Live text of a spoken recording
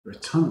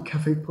Retirement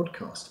Café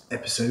Podcast,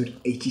 episode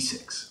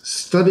 86,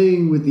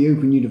 Studying with the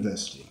Open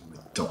University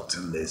with Dr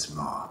Liz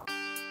Marr.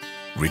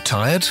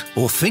 Retired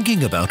or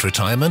thinking about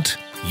retirement?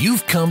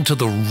 You've come to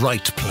the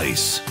right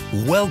place.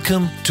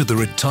 Welcome to the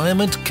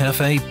Retirement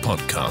Café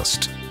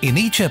Podcast. In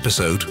each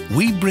episode,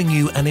 we bring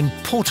you an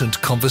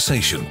important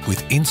conversation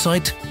with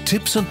insight,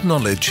 tips and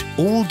knowledge,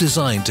 all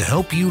designed to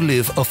help you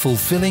live a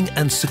fulfilling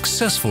and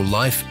successful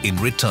life in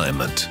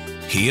retirement.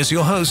 Here's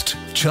your host,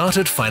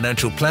 Chartered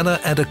Financial Planner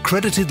and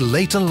accredited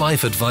later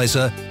life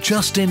advisor,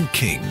 Justin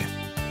King.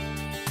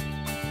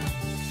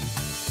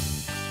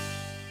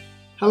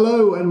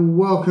 Hello and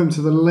welcome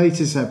to the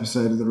latest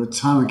episode of the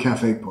Retirement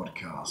Café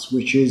Podcast,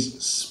 which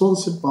is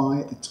sponsored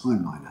by the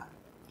Timeline app.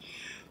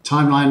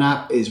 Timeline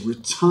app is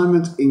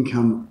retirement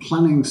income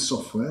planning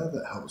software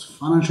that helps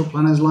financial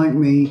planners like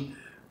me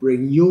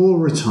bring your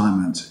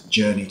retirement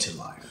journey to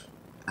life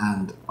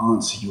and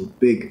answer your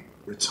big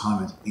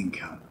retirement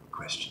income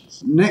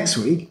questions. Next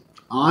week,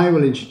 I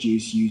will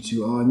introduce you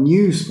to our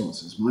new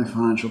sponsors, my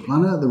financial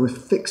planner, the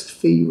fixed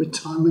fee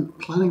retirement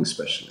planning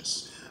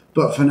specialists.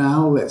 But for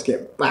now, let's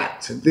get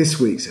back to this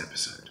week's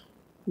episode.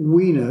 I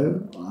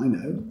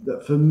know,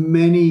 that for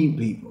many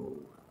people,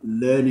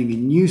 learning a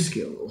new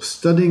skill or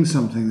studying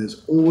something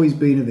that's always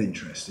been of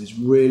interest is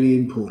a really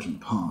important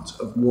part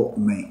of what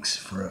makes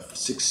for a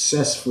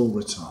successful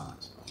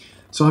retirement.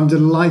 So I'm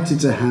delighted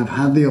to have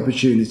had the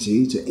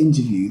opportunity to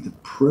interview the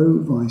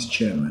Pro-Vice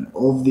Chairman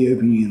of the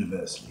Open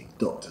University,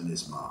 Dr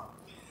Liz Marr.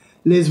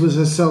 Liz was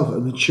herself a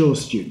mature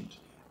student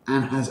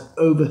and has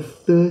over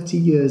 30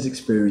 years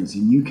experience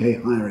in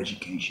UK higher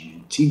education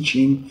in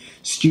teaching,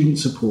 student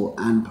support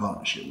and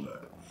partnership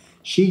work.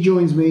 She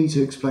joins me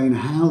to explain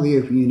how the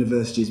Open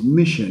University's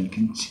mission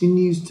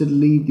continues to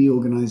lead the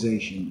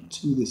organisation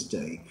to this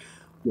day,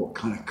 what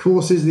kind of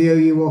courses the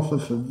OU offer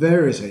for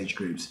various age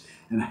groups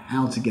and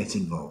how to get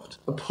involved.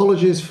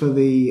 Apologies for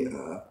the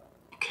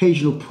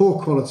occasional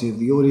poor quality of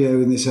the audio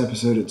in this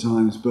episode at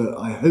times, but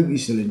I hope you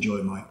still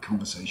enjoy my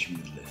conversation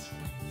with Liz.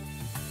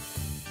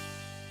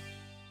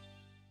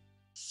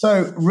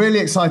 So, really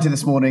excited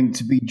this morning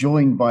to be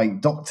joined by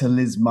Dr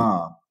Liz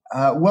Marr.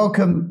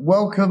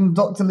 Welcome,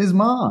 Dr Liz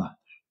Marr.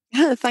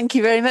 Thank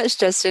you very much,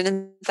 Justin,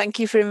 and thank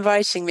you for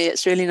inviting me.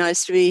 It's really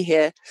nice to be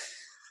here.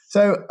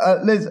 So,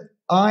 Liz,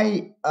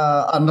 I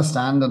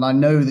understand and I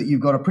know that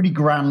you've got a pretty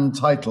grand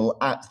title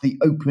at the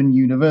Open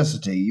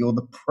University. You're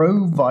the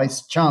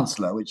Pro-Vice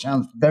Chancellor, which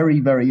sounds very,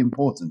 very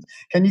important.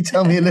 Can you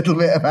tell me a little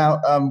bit about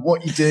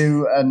what you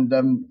do and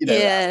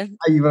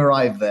how you've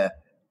arrived there?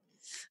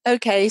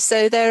 Okay,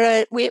 so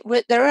there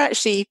are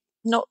actually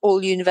not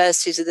all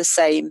universities are the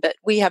same, but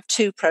we have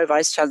two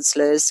Pro-Vice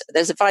Chancellors.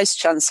 There's a Vice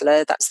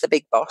Chancellor, that's the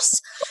big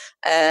boss,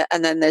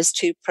 and then there's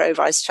two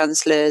Pro-Vice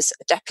Chancellors,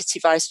 a Deputy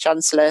Vice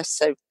Chancellor,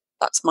 so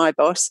that's my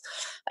boss.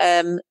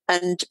 And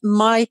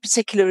my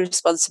particular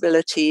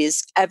responsibility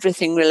is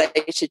everything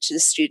related to the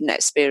student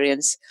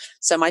experience.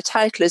 So my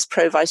title is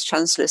Pro-Vice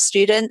Chancellor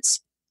Students,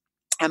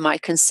 and my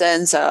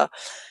concerns are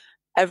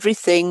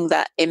everything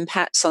that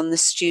impacts on the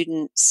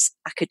students'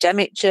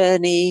 academic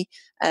journey,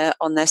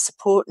 on their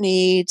support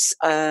needs,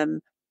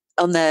 on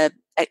their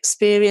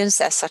experience,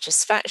 their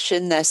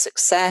satisfaction, their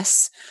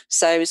success.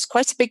 So it's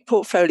quite a big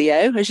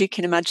portfolio, as you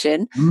can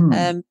imagine,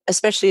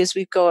 especially as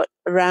we've got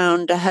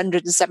around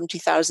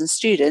 170,000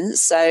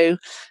 students. So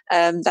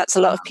that's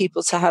a lot of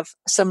people to have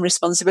some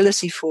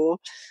responsibility for.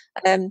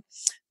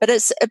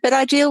 But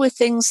I deal with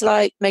things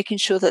like making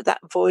sure that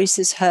voice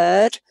is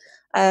heard.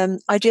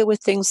 I deal with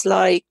things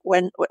like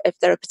if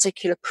there are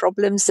particular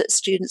problems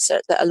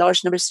that a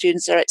large number of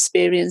students are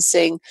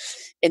experiencing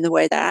in the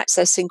way they're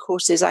accessing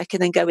courses. I can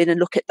then go in and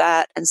look at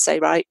that and say,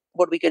 right,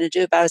 what are we going to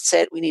do about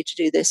it? We need to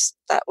do this,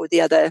 that, or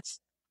the other.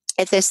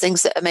 If there's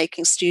things that are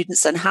making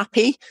students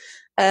unhappy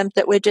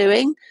that we're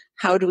doing,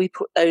 how do we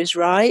put those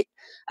right?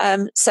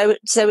 So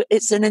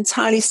it's an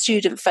entirely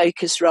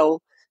student-focused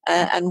role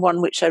and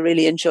one which I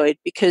really enjoyed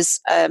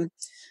because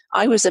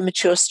I was a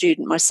mature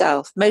student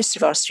myself. Most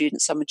of our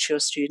students are mature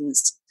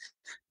students.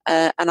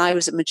 And I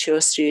was a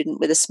mature student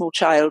with a small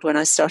child when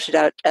I started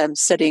out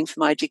studying for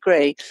my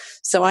degree.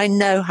 So I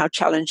know how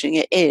challenging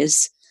it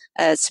is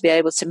to be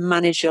able to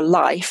manage your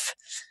life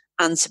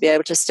and to be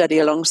able to study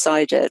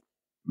alongside it,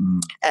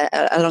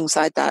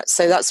 alongside that.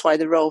 So that's why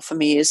the role for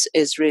me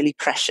is really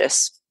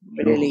precious.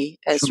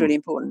 It's really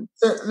important.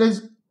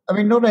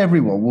 Not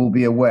everyone will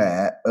be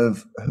aware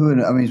of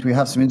we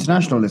have some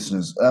international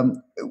listeners.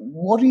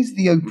 What is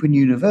the Open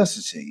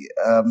University?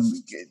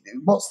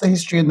 What's the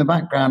history and the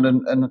background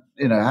and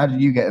how did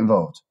you get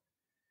involved?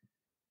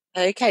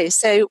 Okay,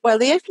 so,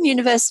 the Open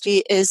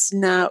University is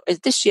now,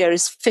 this year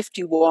is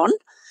 51.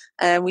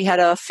 We had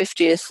our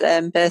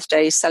 50th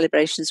birthday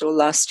celebrations all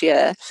last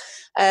year.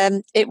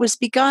 It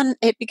began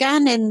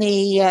in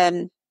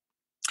the,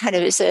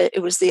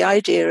 it was the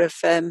idea of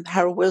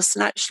Harold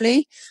Wilson,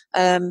 actually,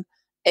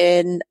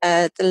 in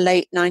the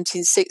late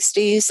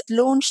 1960s,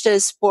 launched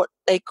as what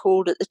they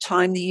called at the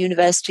time the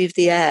University of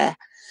the Air.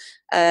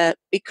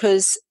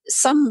 because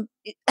some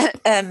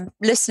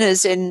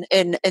listeners in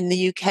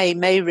the UK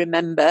may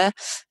remember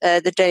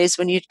the days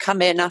when you'd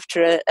come in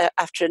after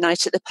a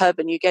night at the pub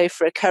and you go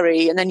for a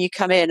curry, and then you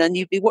come in and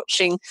you'd be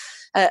watching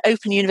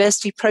Open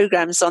University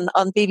programs on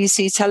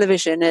BBC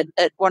television at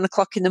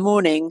 1:00 in the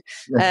morning,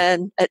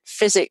 and at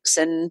physics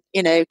and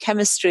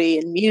chemistry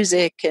and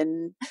music,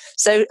 and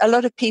so a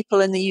lot of people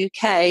in the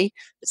UK,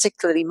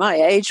 particularly my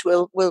age,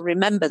 will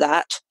remember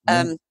that.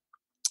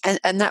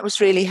 And that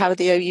was really how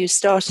the OU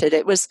started.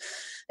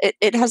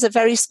 It has a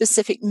very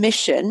specific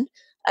mission,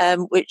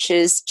 which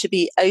is to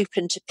be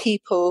open to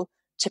people,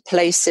 to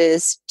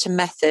places, to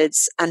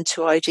methods, and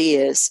to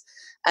ideas.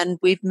 And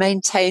we've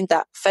maintained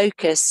that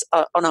focus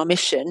on our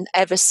mission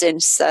ever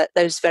since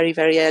those very,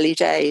 very early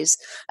days.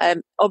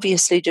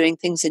 Obviously doing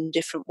things in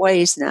different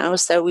ways now,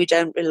 so we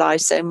don't rely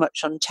so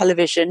much on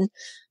television.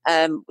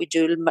 We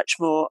do much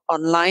more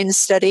online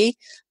study.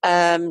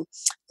 The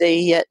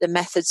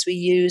methods we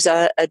use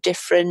are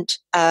different.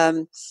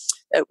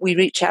 We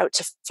reach out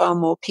to far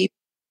more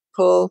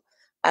people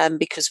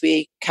because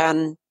we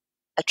can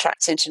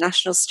attract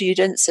international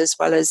students as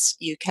well as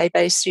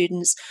UK-based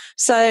students.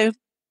 So,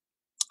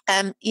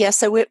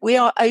 so we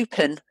are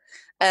open,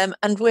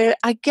 and we're,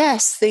 I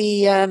guess,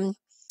 the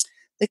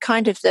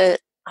kind of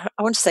I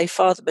want to say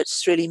father, but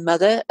it's really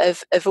mother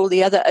of all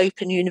the other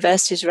open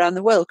universities around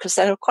the world, because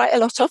there are quite a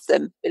lot of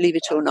them, believe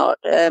it or not.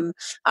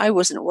 I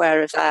wasn't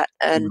aware of that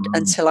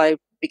until I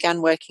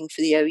began working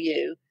for the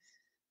OU.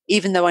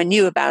 Even though I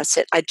knew about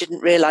it, I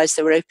didn't realize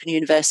there were open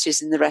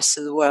universities in the rest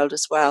of the world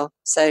as well.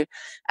 So,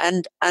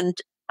 and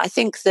I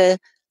think the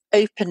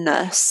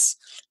openness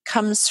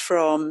comes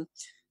from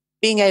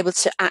being able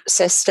to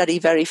access study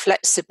very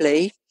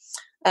flexibly,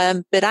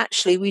 but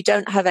actually we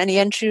don't have any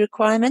entry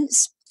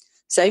requirements.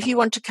 So if you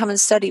want to come and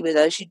study with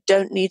us, you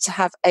don't need to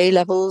have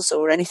A-levels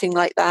or anything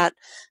like that.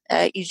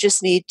 You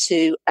just need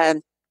to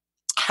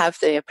have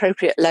the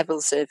appropriate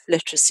levels of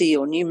literacy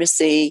or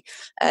numeracy,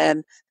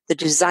 the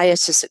desire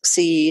to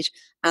succeed,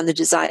 and the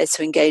desire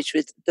to engage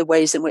with the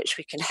ways in which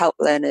we can help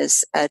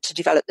learners to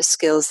develop the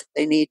skills that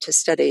they need to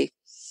study.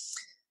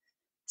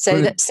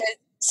 So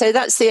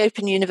that's the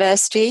Open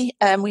University.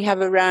 We have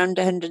around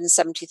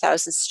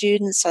 170,000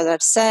 students, as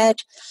I've said.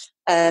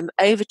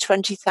 Over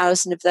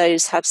 20,000 of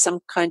those have some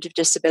kind of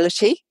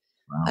disability.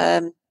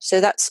 Wow. So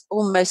that's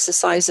almost the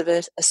size of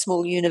a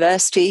small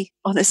university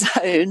on its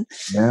own.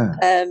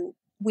 Yeah.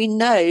 We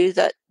know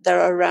that there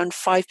are around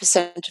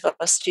 5% of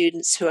our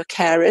students who are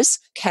carers,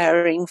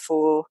 caring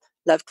for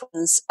loved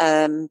ones,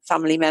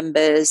 family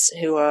members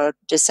who are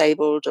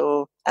disabled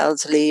or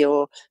elderly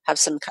or have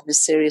some kind of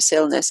serious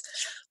illness.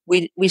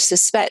 We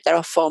suspect there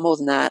are far more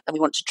than that, and we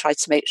want to try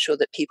to make sure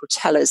that people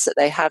tell us that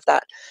they have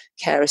that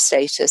carer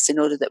status in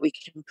order that we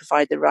can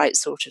provide the right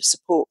sort of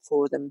support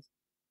for them.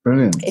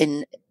 Brilliant.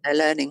 In their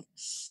learning.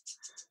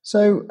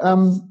 So,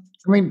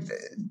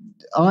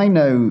 I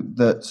know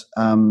that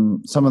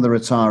some of the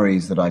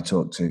retirees that I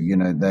talk to,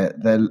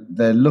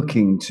 they're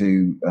looking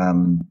to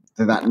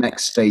that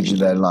next stage of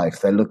their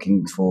life. They're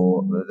looking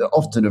for,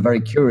 often are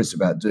very curious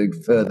about doing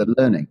further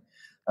learning,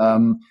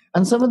 and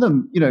some of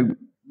them,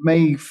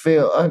 may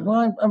feel,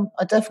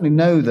 I definitely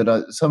know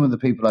that some of the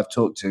people I've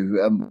talked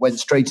to went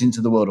straight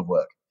into the world of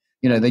work.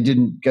 They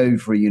didn't go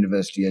for a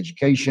university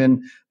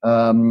education,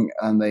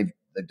 and they've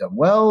done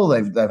well.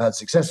 They've had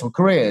successful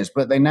careers,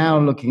 but they're now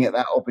looking at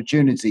that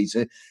opportunity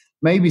to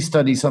maybe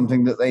study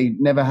something that they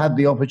never had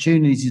the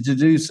opportunity to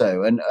do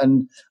so, and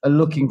are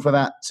looking for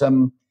that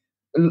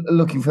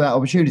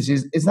opportunity.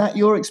 Is that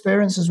your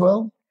experience as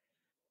well?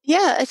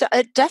 Yeah,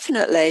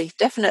 definitely.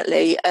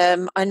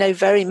 I know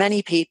very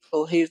many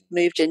people who've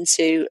moved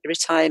into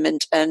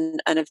retirement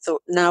and have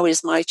thought, now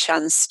is my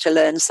chance to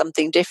learn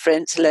something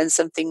different, to learn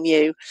something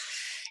new.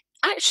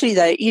 Actually,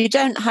 though, you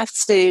don't have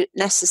to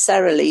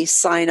necessarily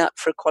sign up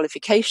for a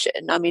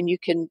qualification. I mean, you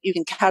can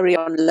carry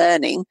on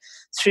learning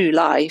through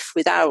life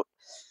without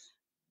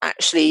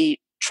actually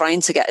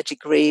trying to get a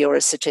degree or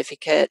a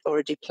certificate or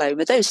a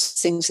diploma. Those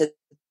things are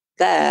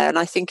there, and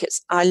I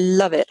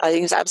love it. I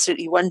think it's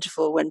absolutely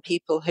wonderful when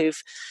people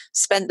who've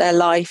spent their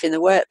life in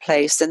the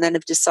workplace and then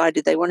have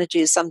decided they want to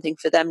do something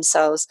for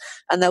themselves,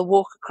 and they'll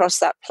walk across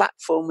that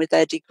platform with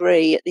their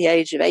degree at the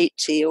age of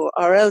 80, or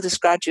our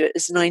eldest graduate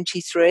is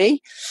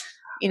 93.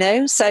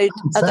 So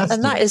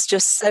and that is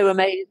just so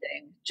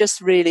amazing,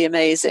 just really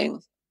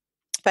amazing.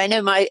 But I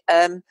know my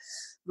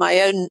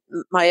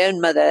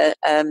own mother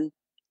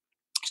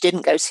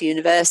didn't go to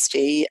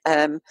university,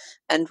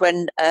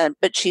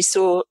 but she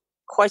saw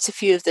quite a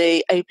few of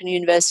the Open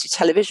University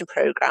television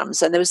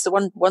programs, and there was the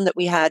one that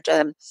we had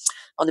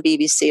on the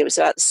BBC. It was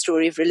about the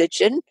story of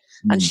religion,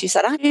 and she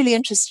said, "I'm really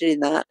interested in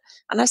that."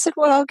 And I said,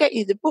 "Well, I'll get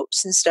you the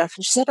books and stuff."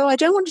 And she said, "Oh, I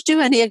don't want to do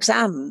any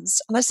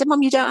exams." And I said,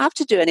 "Mum, you don't have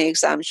to do any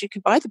exams. You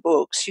can buy the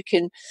books. You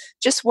can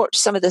just watch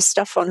some of the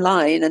stuff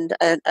online and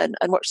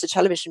watch the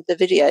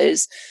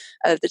videos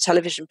of the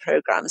television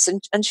programs."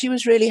 And she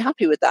was really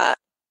happy with that.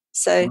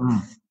 So,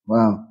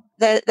 wow,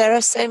 there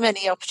are so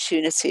many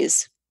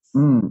opportunities.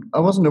 I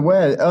wasn't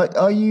aware.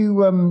 Are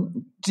you?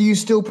 Do you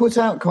still put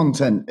out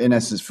content in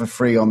essence for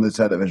free on the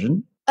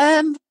television?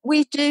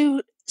 We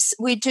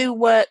do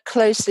work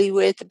closely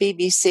with the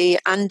BBC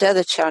and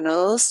other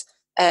channels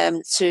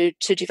to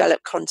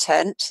develop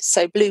content.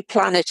 So Blue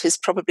Planet is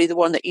probably the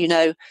one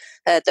that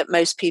that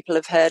most people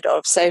have heard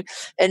of. So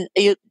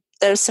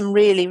there are some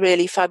really,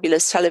 really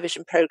fabulous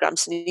television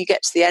programs, and you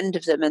get to the end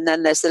of them, and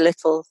then there's a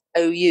little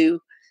OU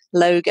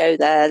logo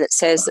there that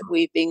says that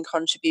we've been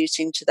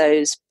contributing to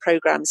those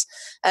programs.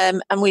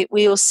 And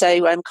we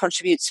also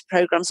contribute to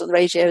programs on the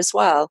radio as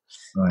well.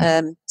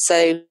 Right.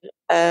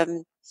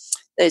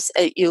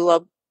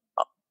 You'll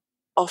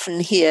often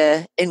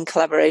hear in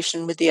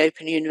collaboration with the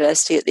Open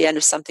University at the end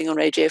of something on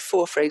Radio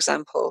 4, for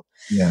example.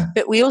 Yeah.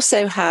 But we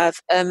also have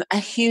a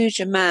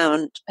huge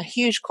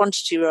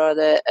quantity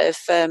of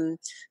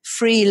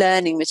free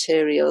learning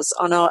materials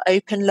on our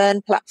Open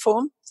Learn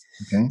platform.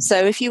 Okay. So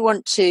if you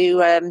want to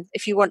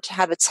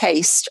have a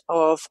taste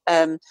of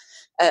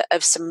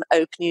some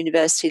Open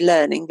University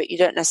learning, but you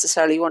don't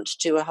necessarily want to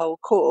do a whole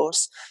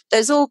course,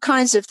 there's all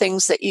kinds of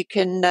things that you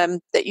can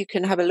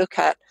have a look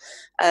at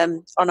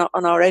on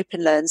our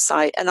Open Learn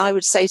site. And I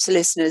would say to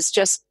listeners,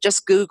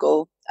 just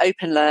Google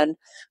Open Learn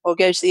or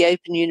go to the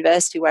Open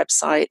University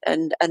website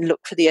and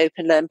look for the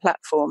Open Learn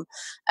platform,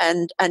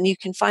 and you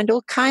can find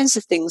all kinds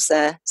of things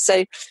there.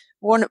 So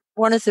one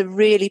of the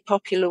really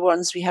popular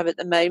ones we have at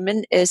the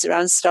moment is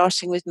around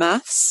starting with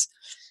maths,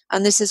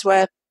 and this is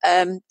where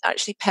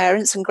actually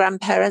parents and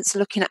grandparents are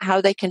looking at how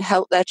they can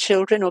help their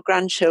children or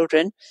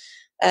grandchildren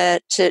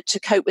to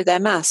cope with their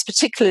maths,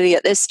 particularly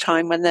at this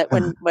time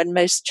when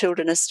most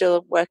children are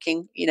still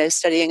working,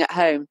 studying at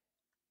home.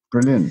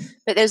 Brilliant.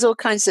 But there's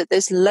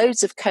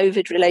loads of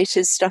COVID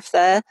related stuff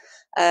there.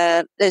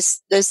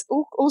 There's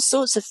all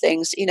sorts of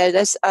things.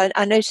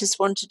 I noticed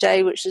one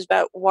today which is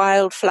about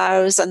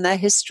wildflowers and their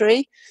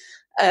history.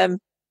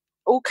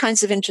 All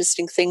kinds of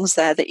interesting things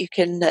there that you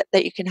can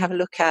have a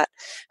look at,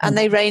 and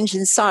they range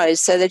in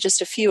size. So they're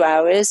just a few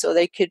hours, or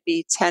they could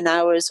be 10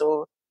 hours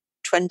or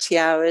 20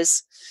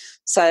 hours.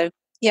 So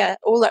yeah,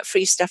 all that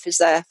free stuff is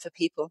there for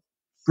people.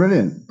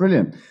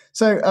 Brilliant.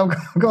 So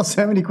I've got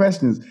so many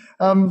questions.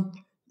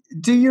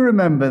 Do you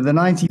remember the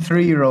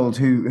 93-year-old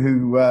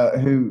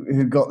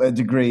who got their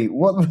degree?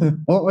 What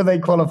were they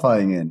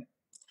qualifying in?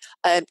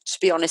 To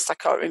be honest, I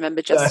can't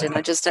remember, Justin.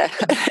 I just know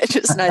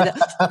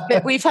that.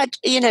 But we've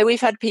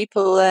had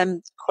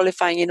people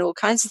qualifying in all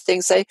kinds of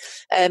things. So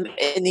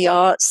in the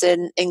arts,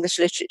 in English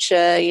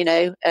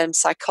literature,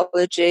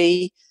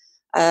 psychology,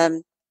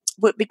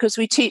 because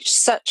we teach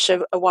such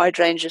a wide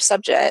range of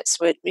subjects.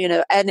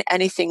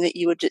 Anything that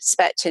you would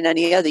expect in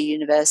any other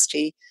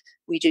university,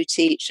 we do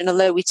teach. And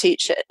although we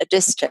teach at a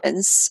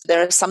distance,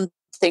 there are some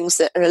things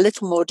that are a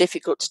little more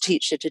difficult to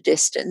teach at a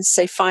distance.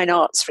 Say fine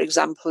arts, for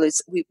example,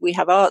 is we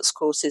have arts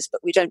courses,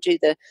 but we don't do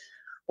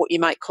what you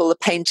might call the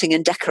painting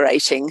and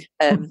decorating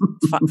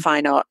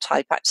fine art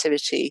type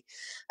activity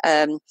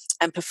and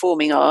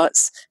performing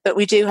arts. But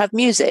we do have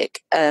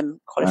music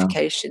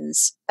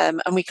qualifications,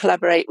 and we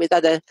collaborate with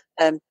other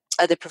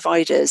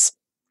providers,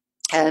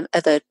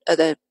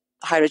 other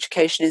higher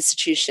education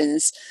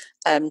institutions,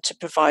 to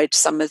provide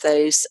some of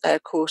those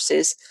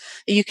courses.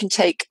 You can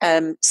take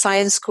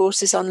science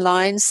courses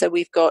online. So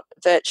we've got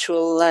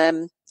virtual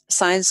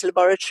science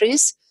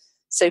laboratories.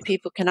 So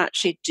people can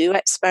actually do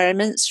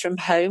experiments from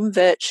home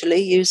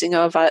virtually using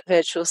our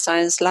virtual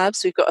science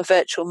labs. We've got a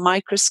virtual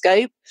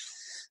microscope.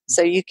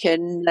 So you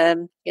can,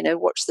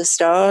 watch the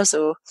stars,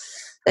 or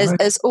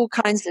there's all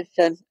kinds of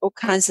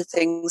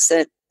things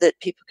that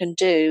people can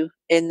do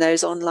in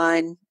those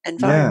online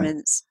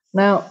environments.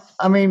 Yeah. Now,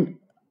 I mean,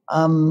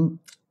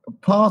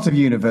 part of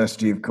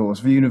university, of course,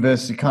 for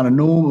university, kind of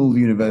normal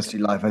university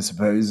life, I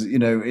suppose,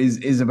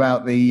 is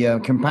about the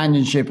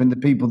companionship and the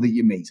people that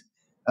you meet,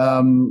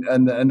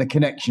 and the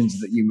connections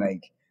that you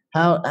make.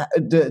 How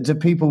do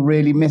people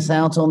really miss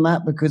out on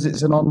that because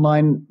it's an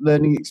online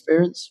learning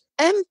experience?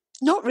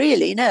 Not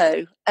really,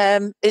 no.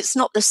 It's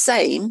not the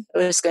same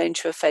as going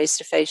to a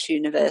face-to-face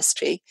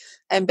university,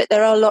 but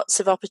there are lots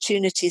of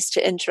opportunities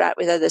to interact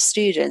with other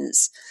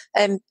students.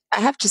 I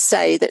have to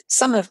say that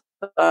some of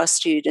our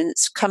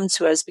students come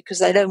to us because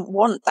they don't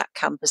want that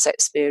campus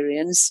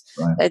experience.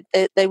 Right.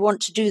 They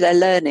want to do their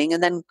learning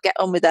and then get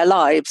on with their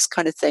lives,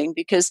 kind of thing,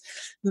 because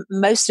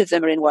most of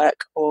them are in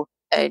work or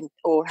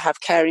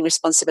have caring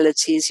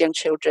responsibilities, young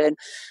children,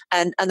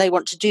 and they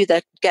want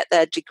to get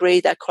their degree,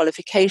 their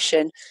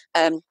qualification,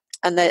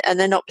 and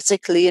they're not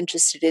particularly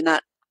interested in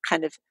that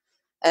kind of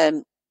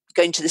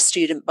going to the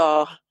student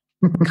bar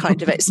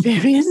kind of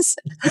experience.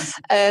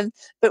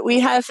 But we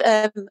have,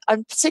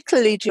 and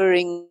particularly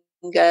during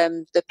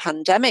the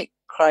pandemic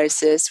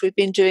crisis, we've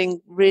been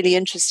doing really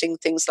interesting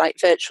things like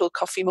virtual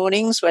coffee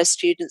mornings where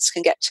students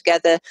can get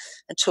together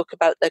and talk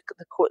about the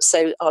course.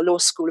 So our law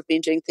school have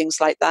been doing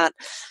things like that.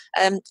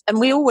 And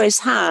we always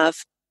have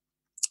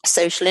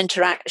social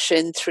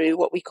interaction through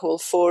what we call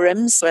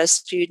forums where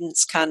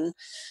students can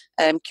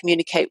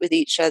communicate with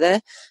each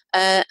other.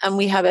 And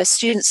we have a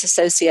students'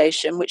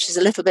 association, which is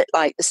a little bit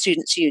like the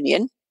students'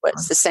 union, where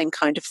it's the same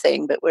kind of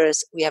thing, but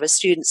whereas we have a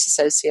students'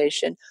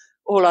 association,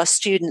 all our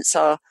students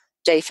are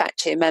de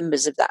facto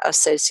members of that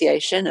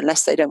association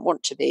unless they don't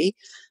want to be.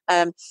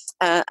 And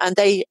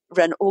they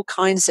run all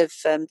kinds of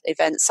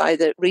events,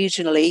 either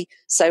regionally.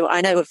 So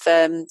I know of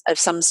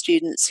some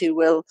students who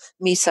will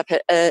meet up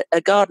at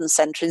a garden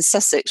centre in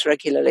Sussex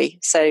regularly.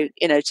 So,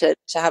 to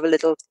have a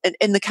little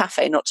in the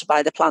cafe, not to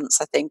buy the plants,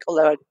 I think,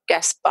 although I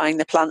guess buying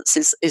the plants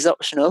is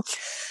optional.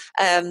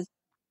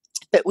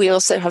 But we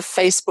also have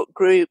Facebook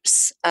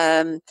groups,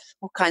 all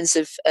kinds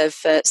of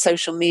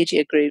social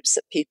media groups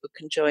that people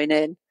can join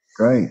in.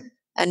 Great.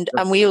 And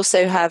we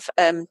also have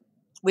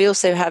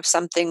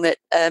something that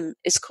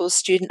is called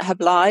Student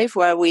Hub Live,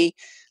 where we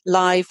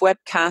live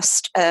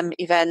webcast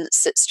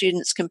events that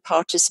students can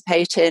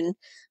participate in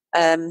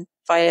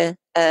via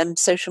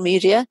social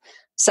media.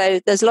 So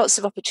there's lots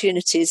of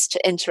opportunities to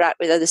interact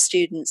with other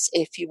students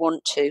if you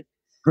want to.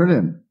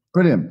 Brilliant.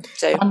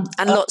 So,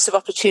 and lots of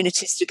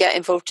opportunities to get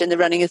involved in the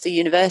running of the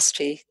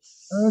university.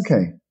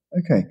 Okay.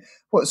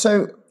 Well,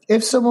 so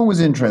if someone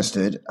was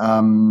interested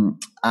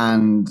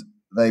and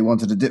they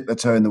wanted to dip their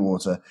toe in the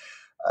water,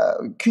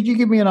 could you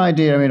give me an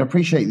idea? I mean, I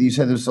appreciate that you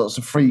said there's lots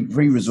of free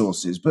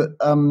resources, but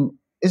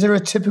is there a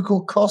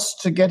typical cost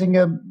to getting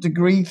a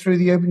degree through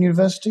the Open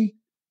University?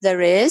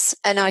 There is,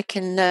 and I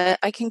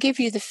can give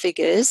you the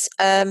figures.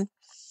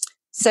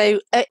 So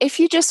if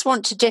you just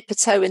want to dip a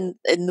toe in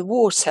the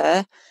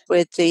water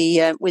with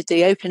the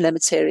open learn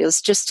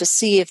materials, just to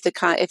see if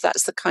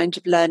that's the kind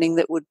of learning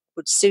that would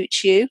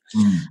suit you,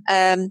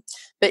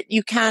 but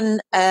you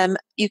can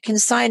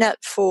sign up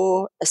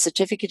for a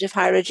certificate of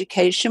higher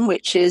education,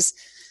 which is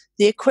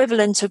the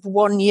equivalent of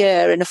 1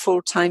 year in a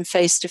full-time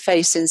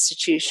face-to-face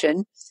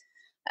institution,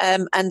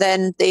 and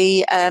then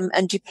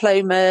and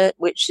diploma,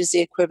 which is the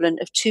equivalent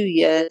of 2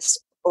 years,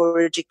 or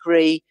a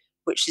degree,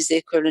 which is the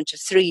equivalent of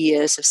 3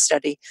 years of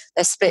study.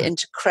 They're split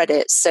into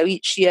credits. So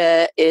each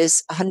year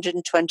is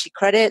 120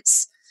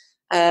 credits.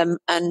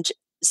 And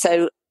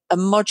so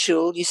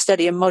you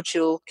study a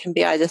module can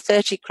be either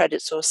 30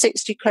 credits or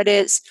 60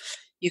 credits.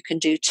 You can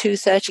do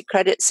 230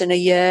 credits in a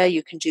year.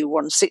 You can do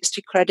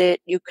 160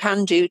 credit. You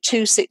can do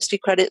 260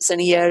 credits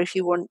in a year if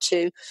you want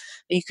to.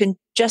 You can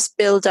just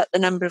build up the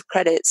number of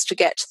credits to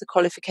get to the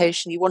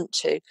qualification you want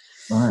to.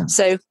 Right.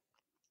 So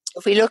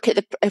if we look at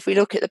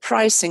the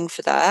pricing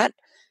for that,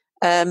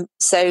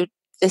 so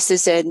this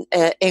is in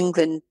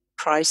England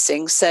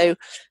pricing. So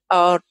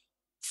our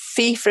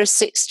fee for a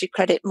 60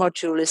 credit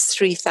module is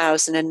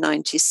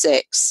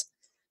 $3,096.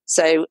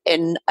 So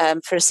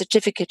for a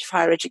certificate of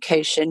higher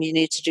education, you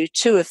need to do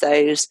 2 of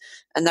those,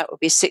 and that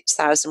would be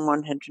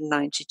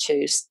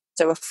 $6,192.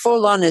 So a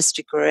full honours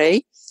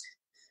degree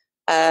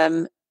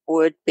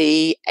would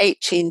be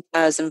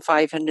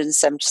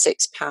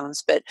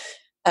 £18,576. But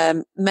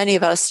many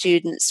of our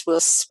students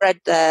will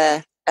spread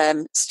their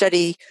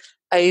study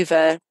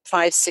over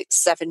 5, 6,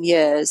 7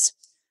 years,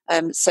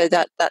 so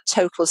that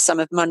total sum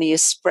of money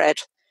is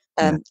spread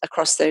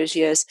across those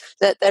years.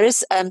 There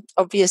is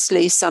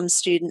obviously some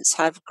students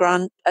have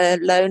grant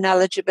loan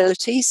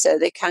eligibility, so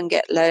they can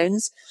get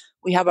loans.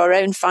 We have our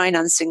own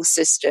financing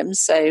system,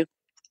 so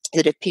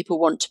that if people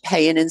want to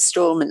pay in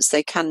instalments,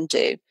 they can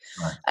do.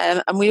 Right.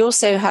 And we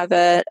also have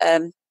a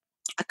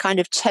kind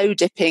of toe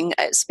dipping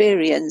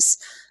experience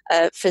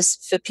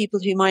for people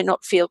who might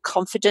not feel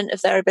confident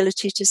of their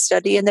ability to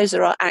study, and those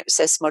are our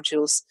access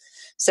modules.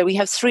 So we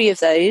have 3 of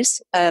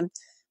those, and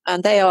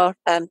they are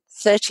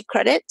 30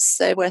 credits.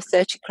 They're worth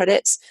 30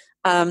 credits,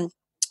 and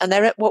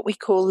they're at what we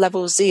call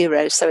level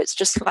 0. So it's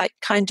just like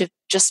kind of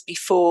just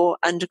before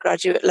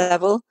undergraduate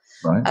level.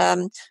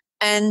 Right.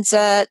 And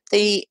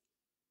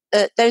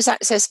those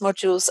access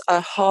modules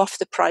are half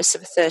the price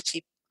of a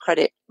 30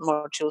 credit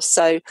module.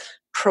 So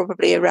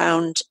probably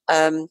around,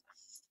 trying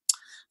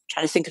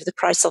to think of the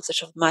price off the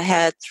top of my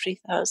head,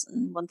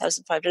 3,000,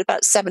 1,500,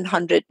 about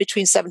 700,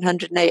 between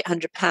 700 and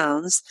 800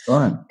 pounds.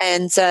 Right.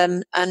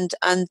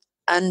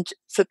 And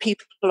for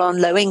people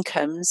on low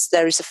incomes,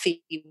 there is a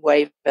fee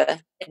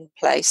waiver in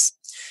place.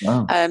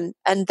 Wow.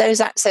 And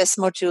those access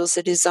modules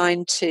are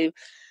designed to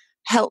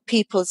help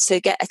people to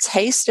get a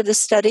taste of the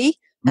study,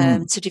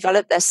 to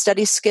develop their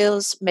study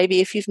skills.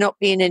 Maybe if you've not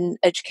been in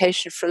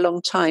education for a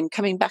long time,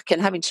 coming back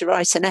and having to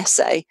write an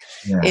essay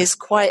is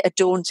quite a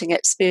daunting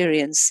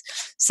experience.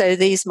 So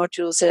these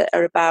modules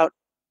are about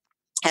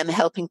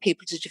helping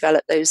people to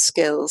develop those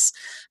skills.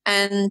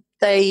 And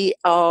the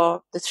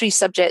 3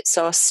 subjects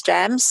are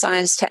STEM,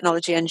 science,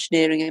 technology,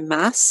 engineering, and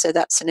maths. So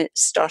that's in it,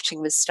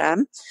 starting with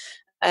STEM.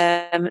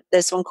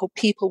 There's one called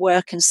People,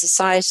 Work and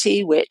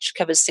Society, which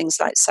covers things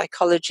like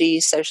psychology,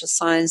 social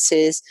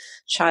sciences,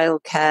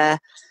 childcare,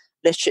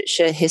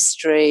 literature,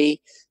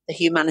 history, the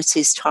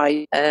humanities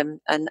type, and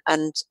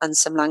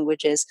some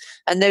languages.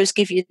 And those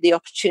give you the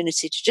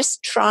opportunity to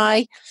just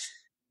try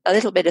a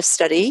little bit of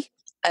study,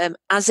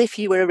 as if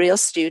you were a real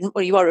student.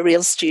 Well, you are a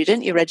real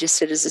student, you're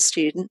registered as a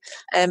student,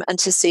 and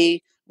to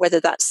see whether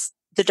that's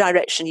the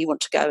direction you want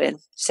to go in.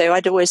 So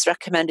I'd always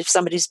recommend, if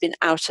somebody's been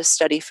out of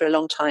study for a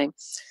long time,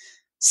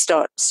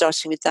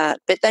 starting with that.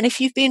 But then if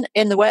you've been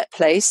in the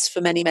workplace for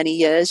many, many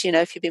years,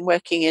 if you've been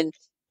working in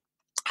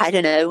I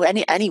don't know,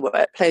 any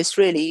workplace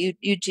really,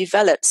 you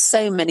develop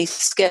so many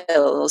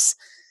skills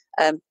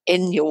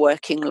in your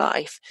working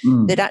life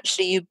that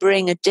actually you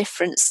bring a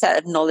different set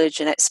of knowledge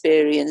and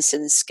experience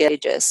and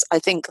skills. I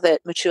think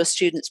that mature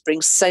students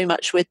bring so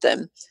much with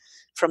them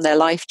from their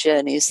life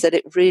journeys that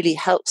it really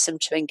helps them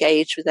to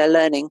engage with their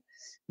learning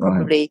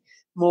probably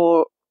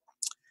more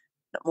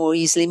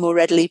easily, more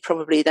readily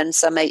probably than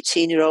some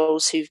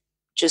 18-year-olds who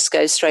just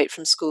go straight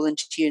from school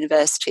into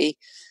university.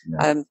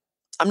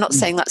 I'm not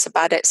saying that's a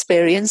bad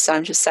experience.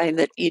 I'm just saying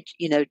that,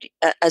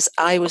 as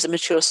I was a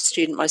mature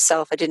student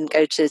myself, I didn't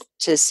go to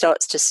start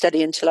to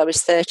study until I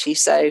was 30.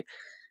 So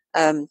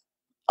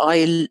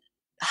I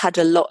had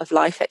a lot of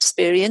life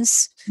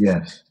experience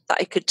that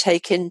I could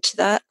take into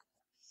that.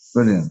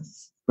 Brilliant.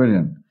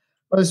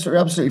 Well, it's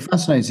absolutely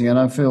fascinating. And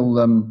I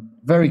feel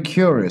very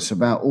curious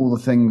about all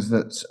the things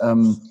that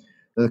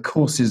the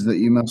courses that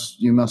you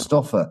must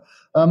offer.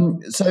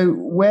 So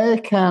where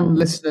can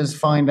listeners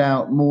find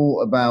out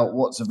more about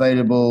what's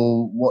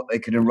available, what they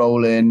could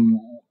enroll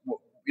in,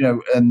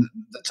 and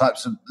the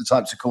types of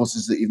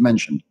courses that you've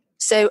mentioned?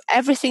 So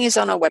everything is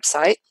on our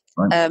website,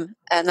 and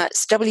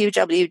that's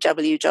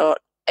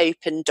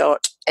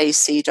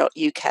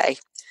www.open.ac.uk.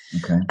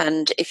 Okay.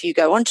 And if you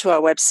go onto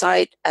our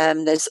website,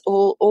 there's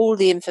all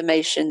the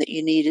information that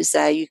you need is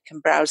there. You can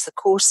browse the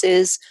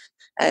courses.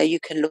 You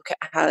can look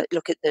at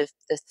the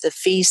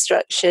fee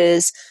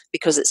structures,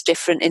 because it's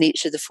different in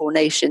each of the 4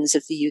 nations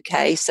of the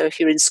UK. So if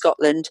you're in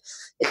Scotland,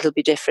 it'll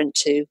be different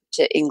to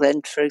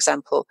England, for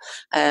example,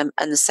 and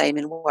the same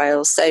in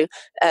Wales. So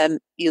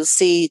you'll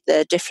see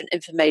the different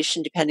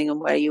information depending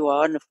on where you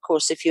are. And of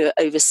course, if you're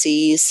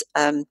overseas,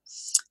 then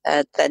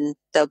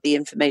there'll be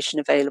information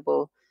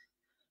available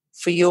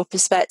for your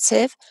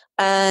perspective.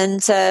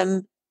 And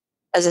as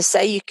I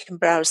say, you can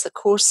browse the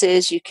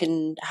courses. You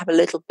can have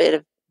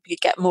you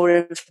get more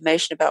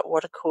information about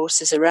what a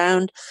course is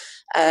around.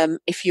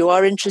 If you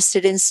are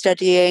interested in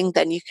studying,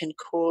 then you can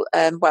call,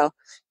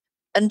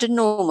 under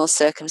normal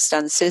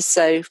circumstances.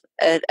 So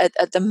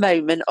at the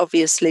moment,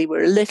 obviously,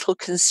 we're a little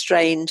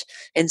constrained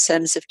in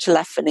terms of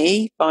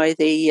telephony by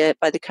the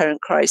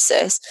current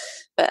crisis.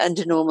 But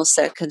under normal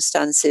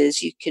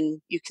circumstances, you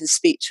can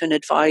speak to an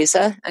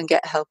advisor and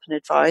get help and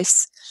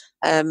advice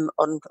on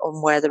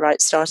where the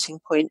right starting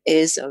point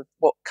is, or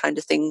what kind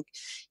of thing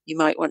you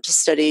might want to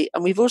study.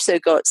 And we've also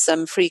got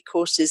some free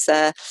courses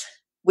there,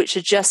 which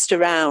are just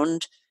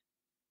around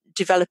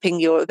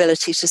developing your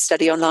ability to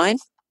study online.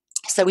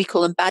 So we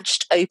call them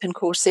badged open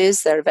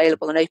courses. They're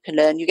available on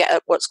OpenLearn. You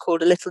get what's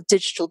called a little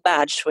digital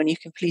badge when you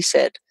complete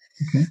it.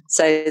 Okay.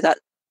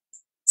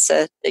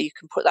 So you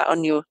can put that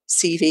on your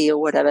CV or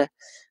whatever.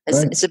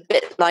 It's a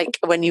bit like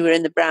when you were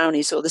in the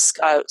Brownies or the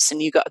Scouts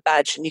and you got a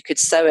badge and you could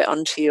sew it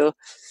onto your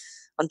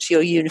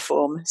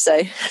uniform.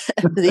 So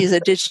these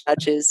are digital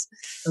badges.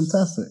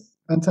 Fantastic.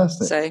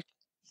 So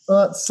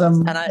that's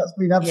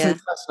been absolutely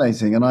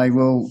fascinating, and I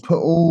will put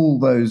all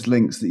those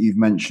links that you've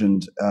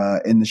mentioned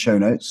in the show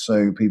notes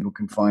so people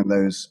can find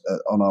those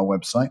on our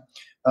website.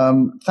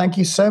 Thank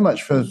you so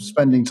much for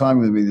spending time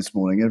with me this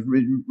morning. It's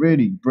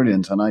really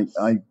brilliant, and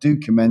I do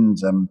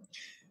commend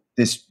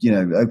this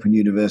Open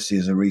University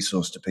as a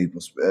resource to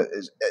people,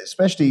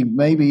 especially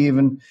maybe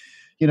even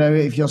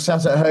if you're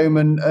sat at home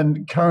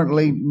and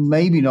currently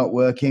maybe not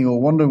working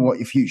or wondering what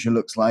your future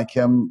looks like.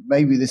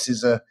 Maybe this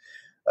is a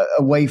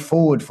way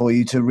forward for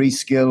you to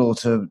reskill or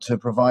to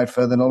provide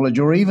further knowledge,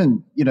 or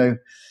even to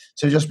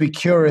just be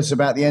curious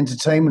about the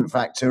entertainment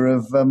factor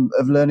of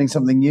learning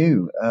something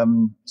new.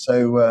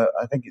 So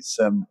I think it's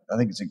a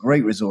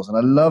great resource, and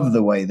I love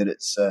the way that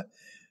it's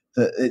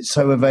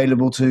so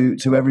available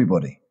to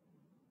everybody.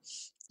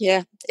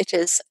 Yeah, it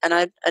is, and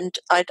I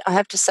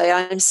have to say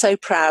I'm so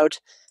proud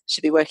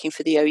to be working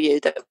for the OU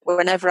that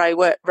whenever I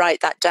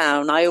write that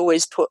down, I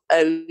always put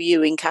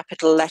OU in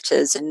capital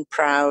letters and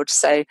proud.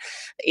 So,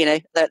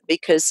 that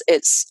because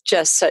it's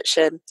just such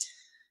a,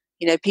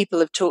 people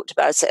have talked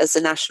about it as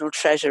a national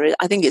treasure.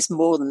 I think it's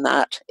more than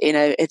that.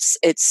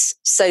 It's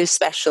so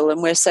special,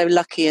 and we're so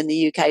lucky in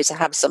the UK to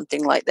have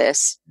something like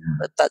this.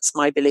 But that's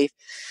my belief.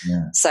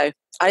 Yeah. So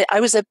I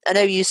was an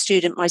OU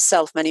student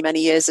myself many, many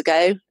years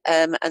ago.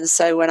 And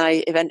so when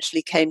I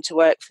eventually came to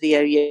work for the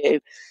OU,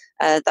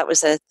 that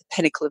was a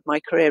pinnacle of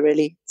my career,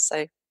 really.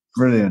 So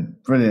brilliant.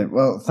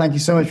 Well, thank you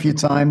so much for your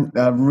time.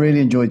 I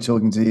really enjoyed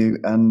talking to you,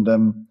 and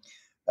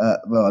I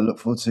look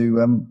forward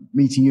to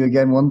meeting you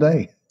again one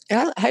day.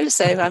 Yeah, I hope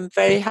so. I'm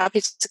very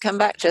happy to come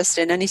back,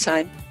 Justin,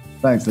 anytime.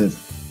 Thanks, Liz.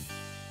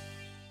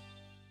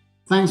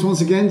 Thanks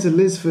once again to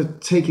Liz for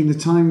taking the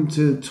time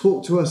to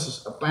talk to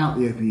us about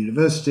the Open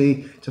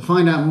University. To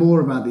find out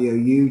more about the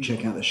OU,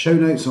 check out the show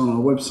notes on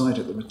our website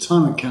at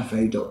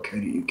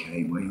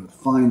theretirementcafe.co.uk, where you'll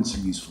find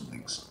some useful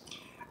links.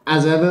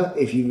 As ever,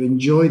 if you've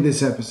enjoyed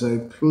this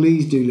episode,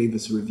 please do leave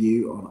us a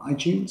review on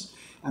iTunes,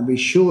 and be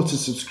sure to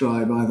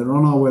subscribe either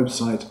on our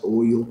website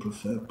or your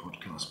preferred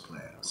podcast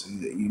player so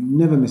that you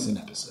never miss an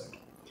episode.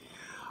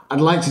 I'd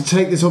like to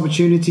take this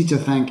opportunity to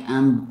thank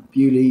Anne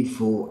Bewley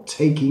for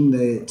taking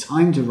the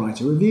time to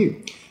write a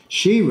review.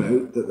 She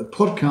wrote that the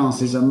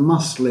podcast is a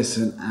must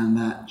listen and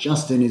that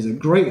Justin is a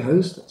great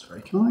host, that's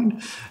very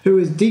kind, who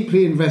is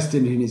deeply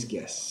invested in his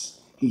guests.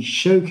 He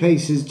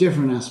showcases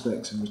different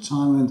aspects of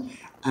retirement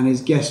and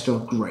his guests are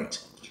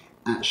great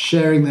at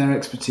sharing their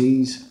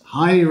expertise.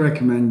 Highly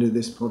recommended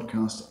this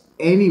podcast to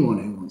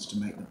anyone who wants to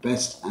make the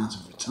best out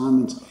of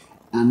retirement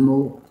and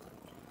more.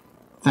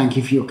 Thank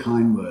you for your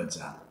kind words,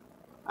 Anne.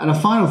 And a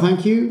final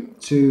thank you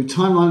to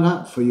Timeline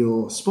App for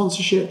your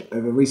sponsorship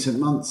over recent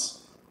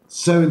months.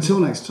 So until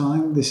next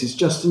time, this is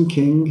Justin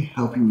King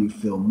helping you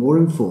feel more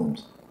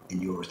informed in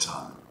your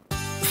retirement.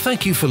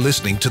 Thank you for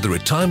listening to the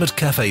Retirement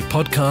Café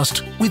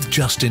Podcast with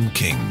Justin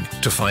King.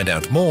 To find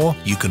out more,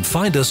 you can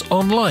find us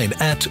online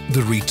at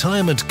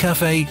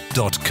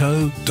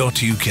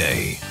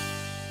theretirementcafe.co.uk.